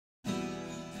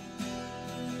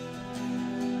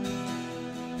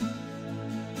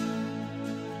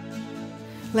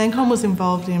Landcom was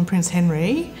involved in Prince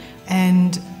Henry,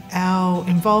 and our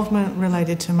involvement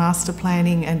related to master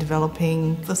planning and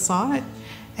developing the site.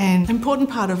 And an important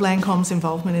part of Landcom's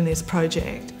involvement in this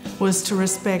project was to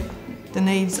respect the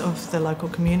needs of the local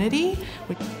community.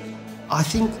 I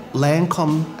think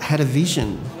Landcom had a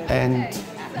vision, and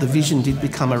the vision did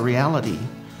become a reality.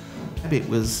 It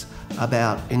was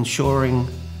about ensuring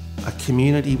a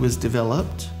community was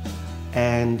developed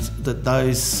and that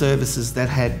those services that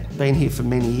had been here for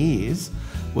many years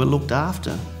were looked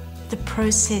after. The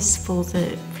process for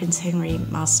the Prince Henry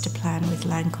Master Plan with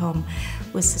Landcom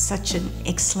was such an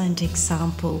excellent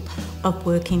example of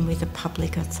working with a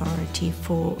public authority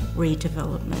for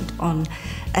redevelopment on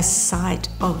a site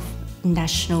of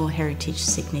national heritage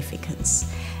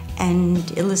significance,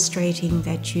 and illustrating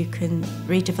that you can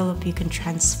redevelop, you can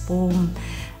transform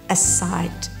a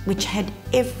site which had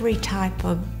every type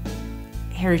of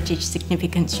heritage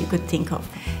significance you could think of.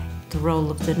 The role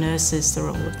of the nurses, the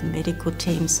role of the medical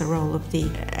teams, the role of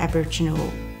the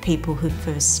Aboriginal people who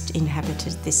first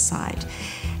inhabited this site.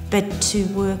 But to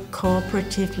work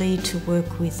cooperatively, to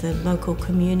work with the local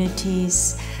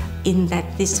communities, in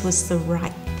that this was the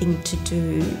right thing to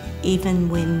do, even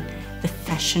when the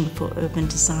fashion for urban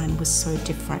design was so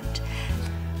different.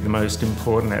 The most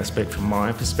important aspect from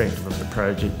my perspective of the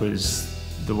project was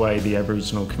the way the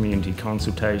Aboriginal community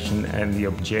consultation and the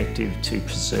objective to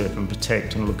preserve and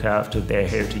protect and look after their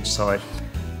heritage site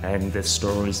and the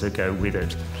stories that go with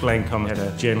it. Landcom had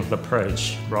a gentle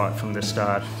approach right from the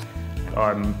start.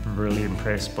 I'm really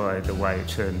impressed by the way it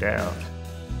turned out.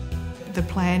 The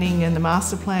planning and the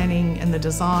master planning and the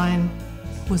design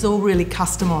was all really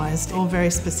customised, all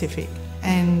very specific,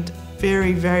 and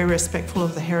very, very respectful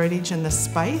of the heritage and the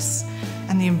space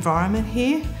and the environment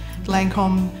here.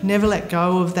 Landcom never let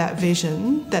go of that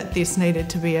vision that this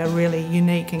needed to be a really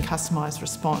unique and customised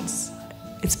response.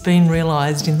 It's been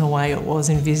realised in the way it was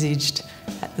envisaged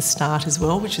at the start as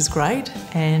well, which is great,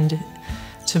 and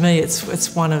to me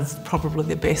it's one of probably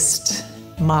the best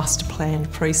master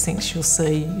planned precincts you'll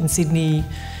see in Sydney.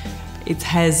 It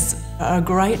has a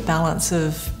great balance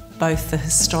of both the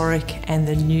historic and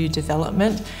the new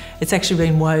development. It's actually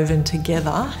been woven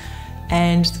together.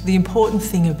 And the important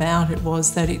thing about it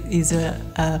was that it is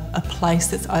a place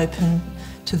that's open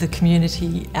to the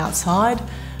community outside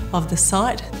of the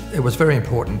site. It was very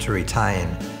important to retain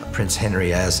Prince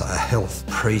Henry as a health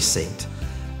precinct,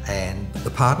 and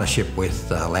the partnership with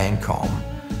Landcom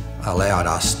allowed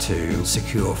us to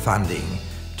secure funding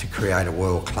to create a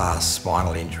world-class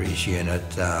spinal injuries unit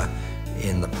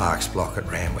in the Parks block at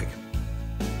Randwick.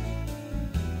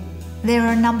 There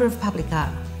are a number of public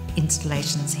art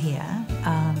installations here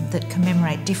that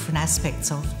commemorate different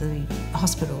aspects of the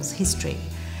hospital's history.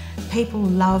 People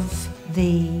love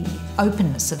the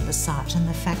openness of the site and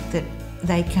the fact that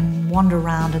they can wander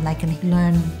around and they can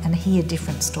learn and hear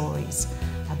different stories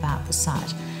about the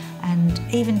site. And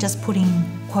even just putting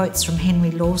quotes from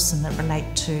Henry Lawson that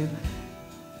relate to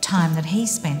time that he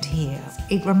spent here,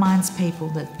 it reminds people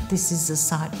that this is a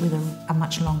site with a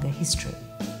much longer history.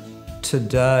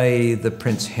 Today, the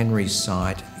Prince Henry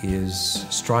site is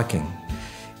striking.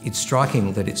 It's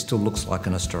striking that it still looks like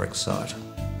an historic site.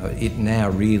 It now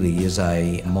really is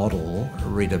a model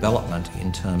redevelopment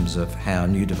in terms of how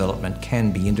new development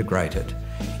can be integrated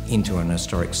into an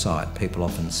historic site. People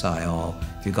often say, oh,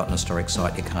 if you've got an historic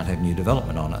site, you can't have new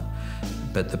development on it.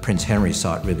 But the Prince Henry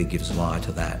site really gives light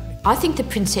to that. I think the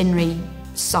Prince Henry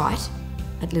site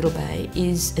at Little Bay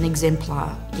is an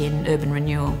exemplar in urban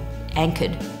renewal,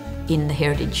 anchored in the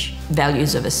heritage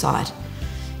values of a site.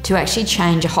 To actually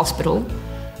change a hospital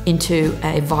into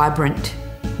a vibrant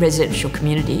residential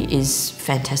community is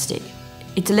fantastic.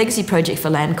 It's a legacy project for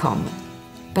Landcom,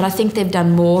 but I think they've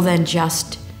done more than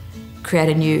just create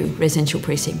a new residential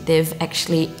precinct. They've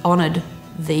actually honoured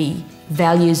the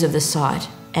values of the site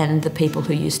and the people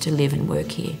who used to live and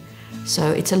work here.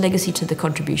 So it's a legacy to the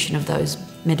contribution of those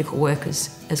medical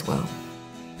workers as well.